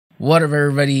What up,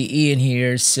 everybody? Ian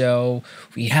here. So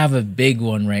we have a big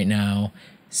one right now.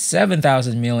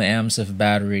 7,000 milliamps of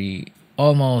battery,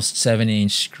 almost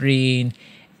 7-inch screen,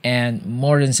 and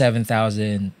more than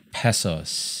 7,000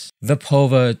 pesos. The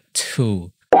Pova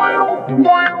 2. I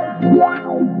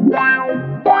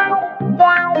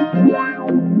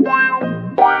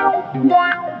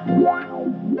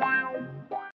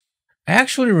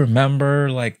actually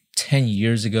remember like 10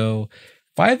 years ago,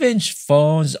 5-inch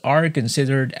phones are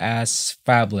considered as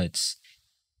phablets.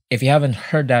 If you haven't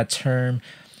heard that term,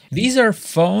 these are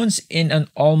phones in an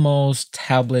almost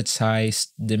tablet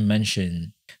sized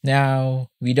dimension. Now,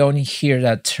 we don't hear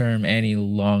that term any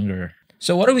longer.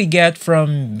 So, what do we get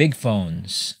from big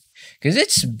phones? Because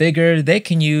it's bigger, they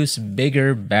can use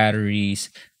bigger batteries,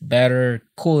 better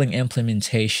cooling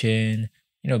implementation,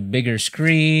 bigger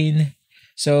screen.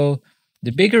 So,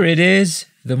 the bigger it is,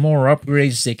 the more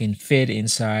upgrades they can fit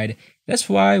inside. That's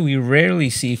why we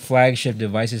rarely see flagship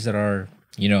devices that are,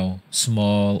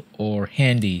 small or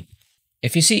handy.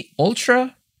 If you see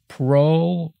Ultra,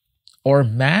 Pro, or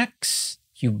Max,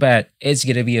 you bet it's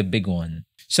gonna be a big one.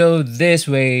 So this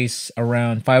weighs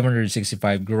around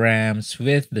 565 grams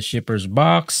with the shipper's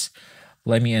box.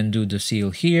 Let me undo the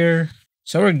seal here.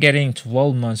 So we're getting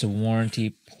 12 months of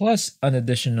warranty plus an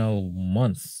additional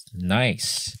month.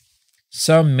 Nice.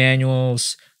 Some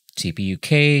manuals, CPU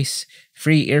case,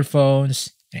 free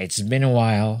earphones. It's been a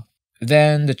while.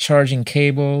 Then the charging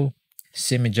cable,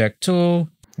 SIM eject tool,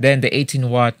 then the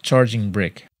 18-watt charging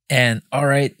brick. And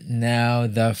alright, now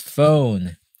the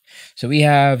phone. So we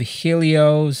have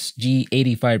Helio's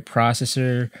G85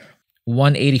 processor,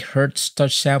 180Hz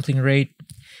touch sampling rate,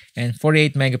 and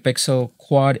 48 megapixel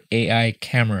quad AI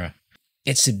camera.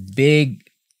 It's a big,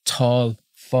 tall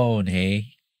phone, hey?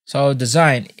 So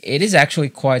design, it is actually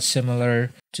quite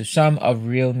similar to some of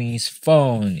Realme's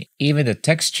phone. Even the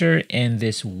texture and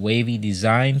this wavy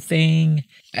design thing.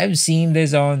 I've seen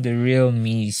this on the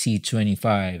Realme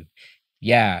C25.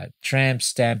 Yeah, tramp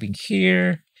stamping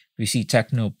here. We see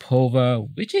Techno Pova,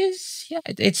 which is,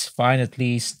 it's fine at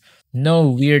least. No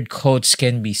weird coats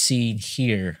can be seen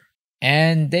here.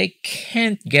 And they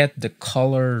can't get the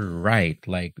color right,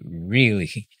 like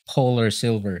really. Polar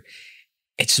silver.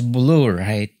 It's blue,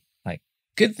 right?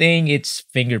 Good thing it's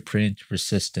fingerprint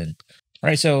resistant.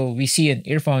 Alright, so we see an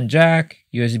earphone jack,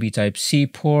 USB Type-C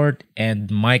port, and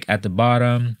mic at the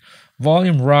bottom,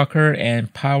 volume rocker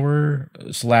and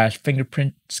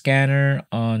power/fingerprint scanner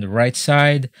on the right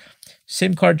side,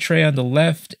 SIM card tray on the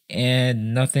left,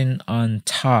 and nothing on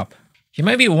top. You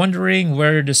might be wondering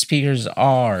where the speakers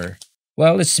are.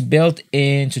 Well, it's built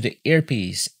into the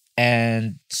earpiece,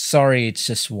 and sorry, it's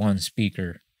just one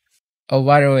speaker. Oh,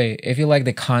 by the way, if you like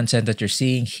the content that you're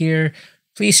seeing here,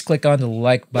 please click on the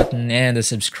like button and the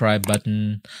subscribe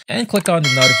button, and click on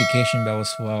the notification bell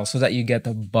as well so that you get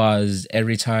the buzz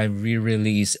every time we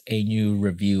release a new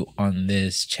review on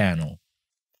this channel.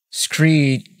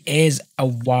 Screen is a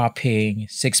whopping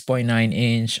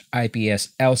 6.9-inch IPS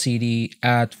LCD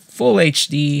at Full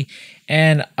HD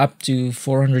and up to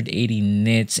 480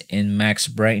 nits in max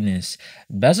brightness.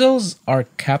 Bezels are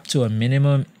kept to a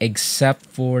minimum except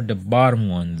for the bottom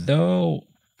one, though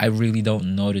I really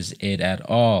don't notice it at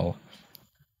all.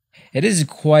 It is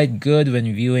quite good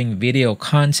when viewing video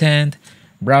content,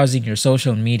 browsing your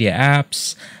social media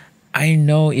apps. I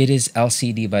know it is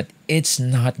LCD, but it's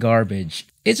not garbage.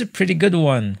 It's a pretty good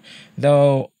one,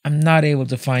 though I'm not able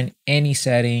to find any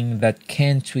setting that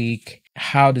can tweak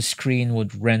how the screen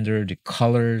would render the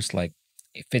colors, like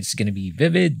if it's going to be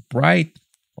vivid, bright,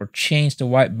 or change the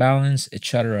white balance,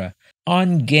 etc.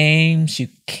 On games, you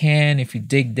can if you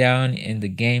dig down in the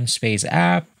Game Space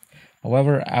app.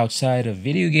 However, outside of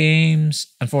video games,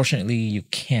 unfortunately, you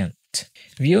can't.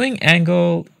 Viewing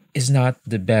angle is not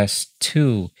the best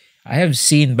too. I have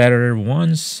seen better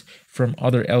ones from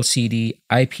other LCD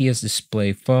IPS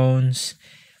display phones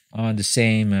on the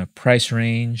same price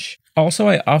range. Also,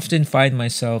 I often find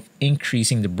myself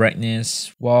increasing the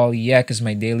brightness, while because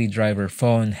my daily driver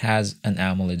phone has an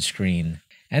AMOLED screen.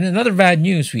 And another bad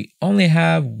news, we only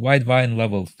have Widevine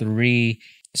level 3,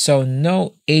 so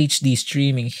no HD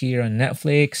streaming here on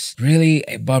Netflix. Really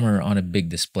a bummer on a big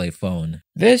display phone.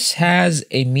 This has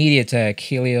a MediaTek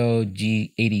Helio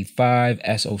G85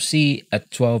 SoC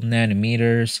at 12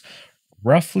 nanometers,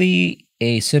 roughly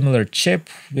a similar chip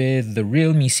with the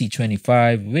Realme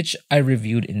C25, which I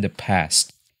reviewed in the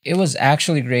past. It was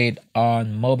actually great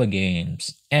on MOBA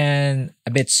games and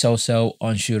a bit so-so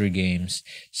on shooter games.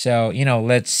 So,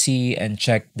 let's see and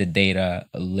check the data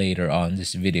later on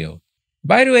this video.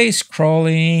 By the way,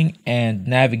 scrolling and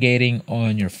navigating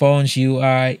on your phone's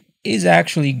UI is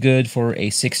actually good for a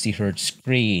 60Hz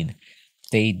screen.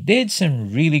 They did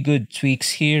some really good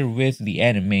tweaks here with the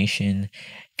animation,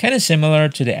 kind of similar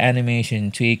to the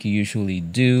animation tweak you usually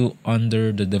do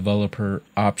under the developer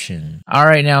option. All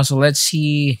right, now so let's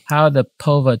see how the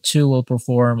Pova 2 will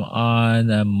perform on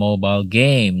mobile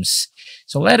games.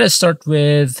 So let us start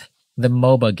with the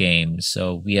MOBA games.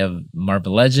 So we have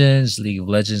Marvel Legends, League of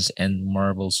Legends, and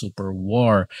Marvel Super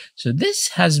War. So this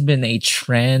has been a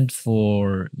trend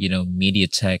for,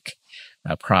 MediaTek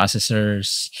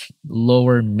processors,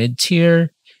 lower mid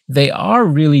tier. They are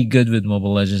really good with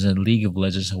Mobile Legends and League of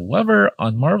Legends. However,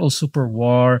 on Marvel Super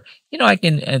War, I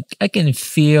can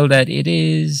feel that it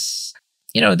is.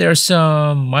 There are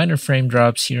some minor frame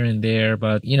drops here and there,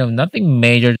 but nothing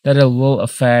major that it will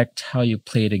affect how you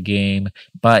play the game.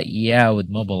 But yeah, with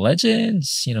Mobile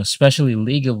Legends, especially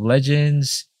League of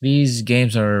Legends, these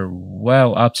games are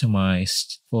well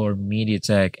optimized for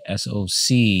MediaTek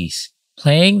SoCs.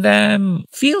 Playing them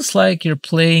feels like you're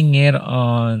playing it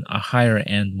on a higher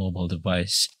end mobile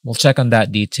device. We'll check on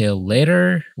that detail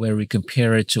later where we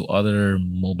compare it to other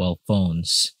mobile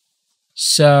phones.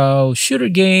 So, shooter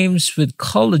games with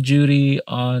Call of Duty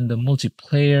on the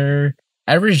multiplayer,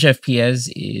 average FPS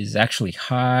is actually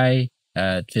high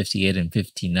at 58 and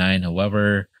 59.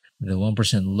 However, the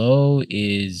 1% low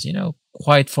is,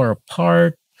 quite far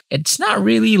apart. It's not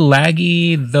really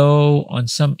laggy, though, on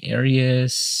some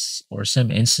areas or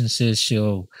some instances,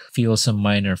 you'll feel some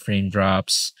minor frame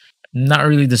drops. Not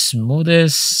really the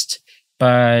smoothest,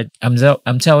 but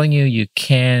I'm telling you, you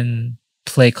can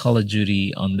play Call of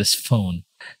Duty on this phone.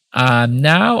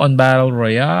 Now on Battle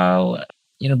Royale,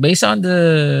 based on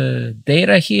the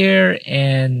data here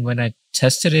and when I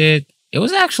tested it, it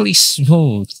was actually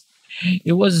smooth.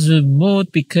 It was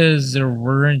smooth because there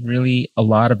weren't really a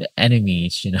lot of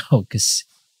enemies, because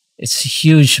it's a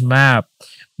huge map.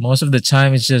 Most of the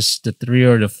time, it's just the three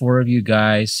or the four of you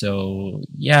guys. So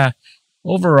yeah,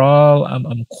 overall,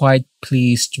 I'm quite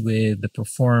pleased with the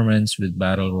performance with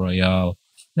Battle Royale.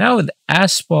 Now with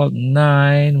Asphalt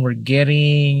 9, we're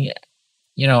getting,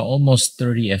 almost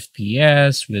 30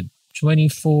 FPS with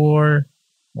 24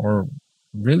 or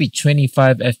really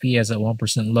 25 FPS at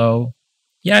 1% low.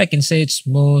 Yeah, I can say it's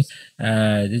smooth.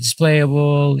 It's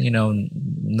playable,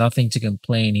 nothing to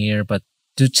complain here, but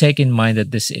do take in mind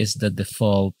that this is the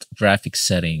default graphics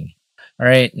setting. All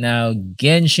right, now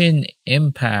Genshin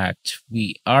Impact,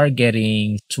 we are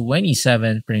getting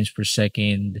 27 frames per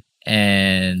second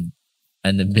and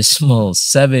an abysmal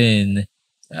 7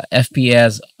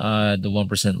 FPS, the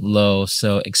 1% low.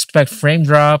 So expect frame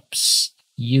drops.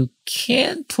 You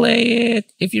can play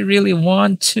it if you really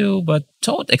want to, but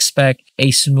don't expect a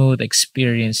smooth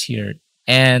experience here.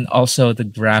 And also, the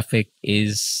graphic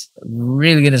is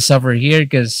really going to suffer here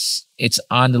because it's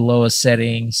on the lowest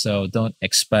setting. So don't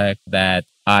expect that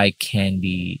eye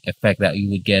candy effect that you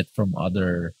would get from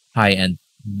other high end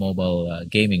mobile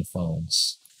gaming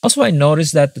phones. Also, I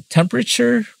noticed that the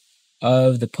temperature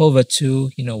of the Pova 2,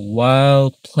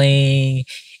 while playing,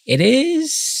 it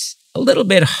is a little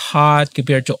bit hot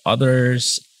compared to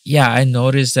others. Yeah, I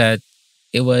noticed that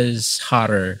it was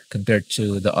hotter compared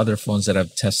to the other phones that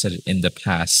I've tested in the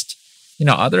past.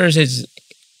 Others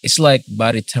it's like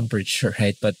body temperature,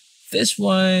 right? But this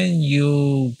one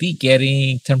you'll be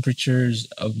getting temperatures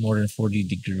of more than 40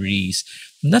 degrees.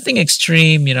 Nothing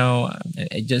extreme,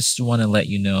 I just want to let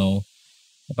you know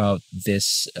about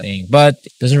this thing, but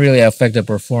it doesn't really affect the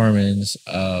performance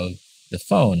of the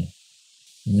phone.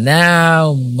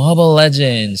 Now, Mobile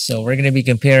Legends. So we're going to be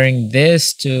comparing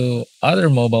this to other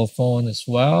mobile phone as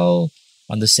well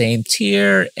on the same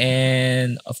tier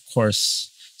and of course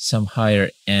some higher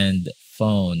end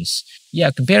phones. Yeah,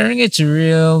 comparing it to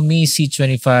Realme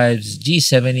C25's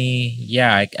G70,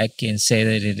 yeah, I can say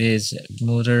that it is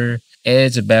smoother.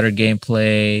 It's a better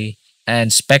gameplay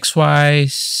and specs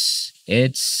wise,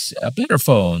 it's a better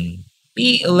phone.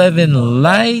 B11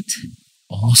 Lite,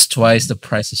 almost twice the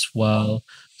price as well.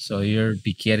 So you're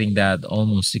be getting that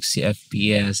almost 60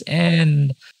 FPS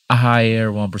and a higher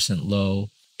 1% low.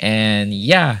 And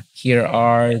yeah, here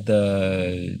are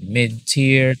the mid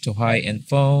tier to high end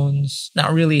phones.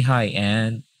 Not really high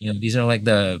end. These are like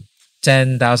the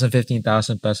 10,000,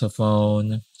 15,000 peso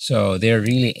phone. So they're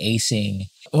really acing.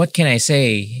 What can I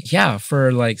say? Yeah,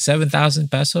 for like 7,000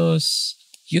 pesos,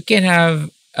 you can have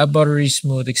a buttery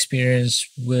smooth experience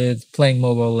with playing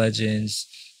Mobile Legends.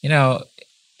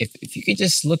 If you could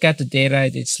just look at the data,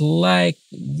 it's like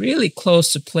really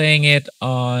close to playing it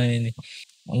on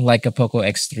like a Poco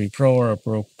X3 Pro or a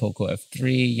Poco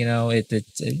F3.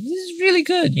 It's really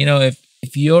good.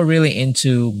 If you're really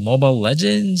into Mobile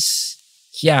Legends,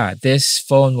 yeah, this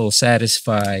phone will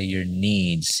satisfy your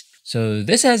needs. So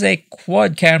this has a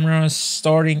quad camera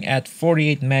starting at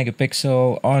 48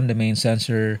 megapixel on the main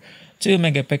sensor, 2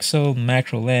 megapixel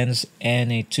macro lens,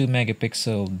 and a 2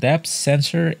 megapixel depth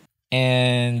sensor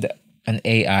and an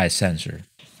AI sensor.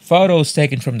 Photos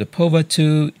taken from the Pova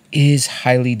 2 is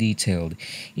highly detailed.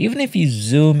 Even if you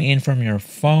zoom in from your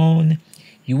phone,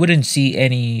 you wouldn't see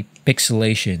any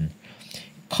pixelation.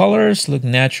 Colors look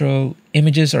natural,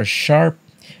 images are sharp,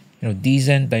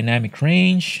 decent dynamic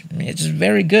range. It's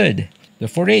very good. The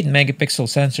 48 megapixel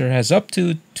sensor has up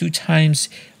to 2 times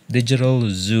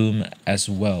digital zoom as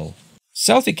well.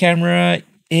 Selfie camera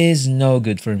is no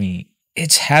good for me.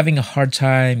 It's having a hard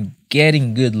time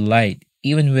getting good light.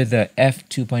 Even with the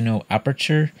f2.0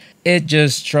 aperture, it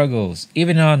just struggles.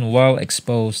 Even on well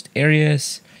exposed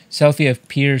areas, selfie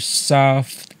appears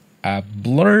soft,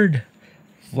 blurred,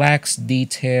 lacks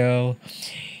detail.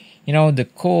 The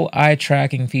cool eye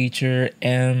tracking feature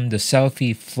and the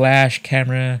selfie flash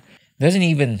camera doesn't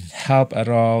even help at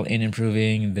all in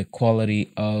improving the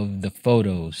quality of the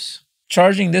photos.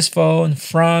 Charging this phone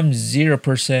from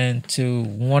 0% to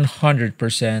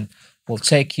 100% will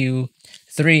take you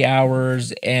 3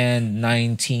 hours and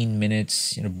 19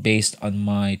 minutes, based on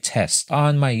my test.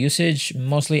 On my usage,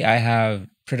 mostly I have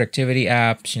productivity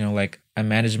apps, like I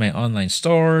manage my online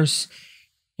stores,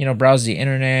 browse the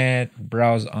internet,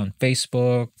 browse on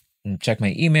Facebook, and check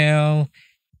my email.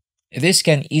 This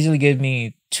can easily give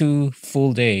me 2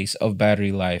 full days of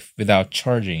battery life without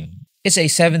charging. It's a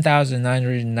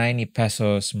 7,990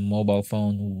 pesos mobile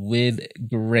phone with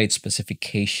great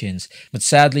specifications, but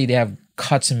sadly they have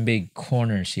cut some big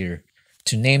corners here.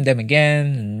 To name them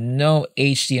again, no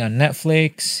HD on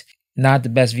Netflix, not the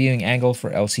best viewing angle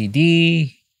for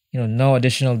LCD, no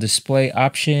additional display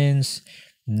options,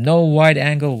 no wide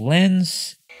angle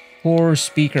lens, poor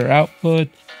speaker output,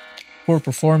 poor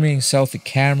performing selfie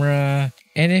camera.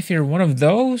 And if you're one of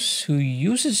those who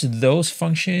uses those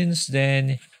functions,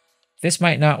 then this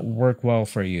might not work well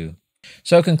for you.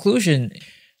 So, conclusion,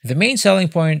 the main selling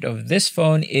point of this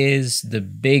phone is the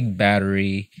big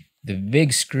battery, the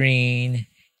big screen,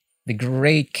 the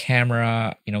great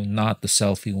camera, not the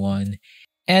selfie one,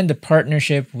 and the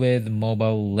partnership with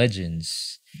Mobile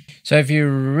Legends. So if you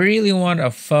really want a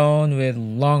phone with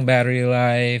long battery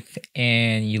life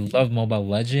and you love Mobile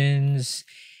Legends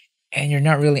and you're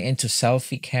not really into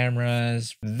selfie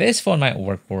cameras, this phone might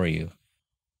work for you.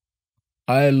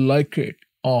 I like it.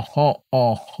 Uh-huh,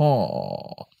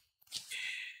 uh-huh.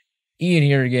 Ian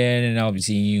here again, and I'll be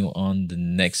seeing you on the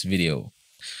next video.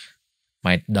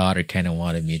 My daughter kind of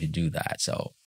wanted me to do that, so